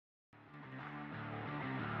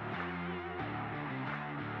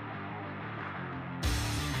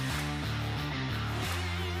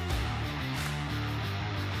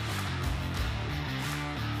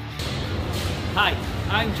Hi,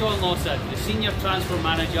 I'm John Lawson, the Senior Transport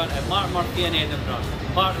Manager at Mark Murphy in Edinburgh,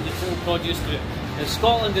 part of the Toll Produce Group. Now,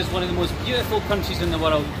 Scotland is one of the most beautiful countries in the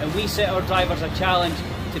world, and we set our drivers a challenge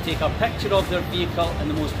to take a picture of their vehicle in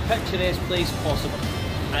the most picturesque place possible.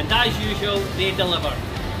 And as usual, they delivered.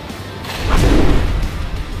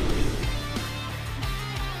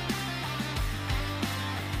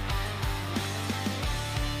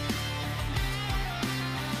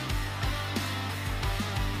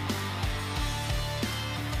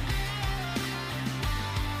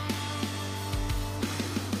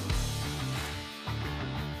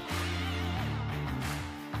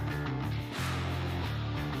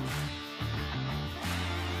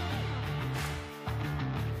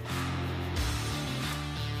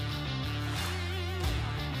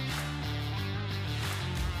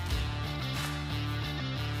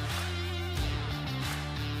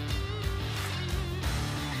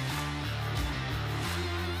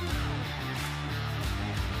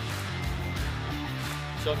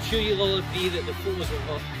 So I'm sure you'll all agree that the photos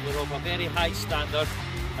were of a very high standard,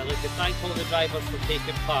 and I'd like to thank all the drivers for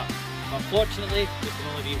taking part. Unfortunately, there can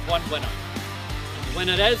only be one winner. And the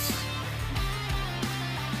winner is...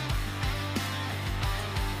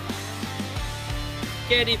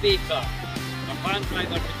 Kerry Baker, our van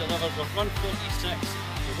driver who delivers on run 46.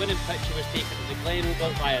 The winning picture was taken at the Glen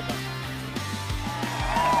Ogle Viaduct.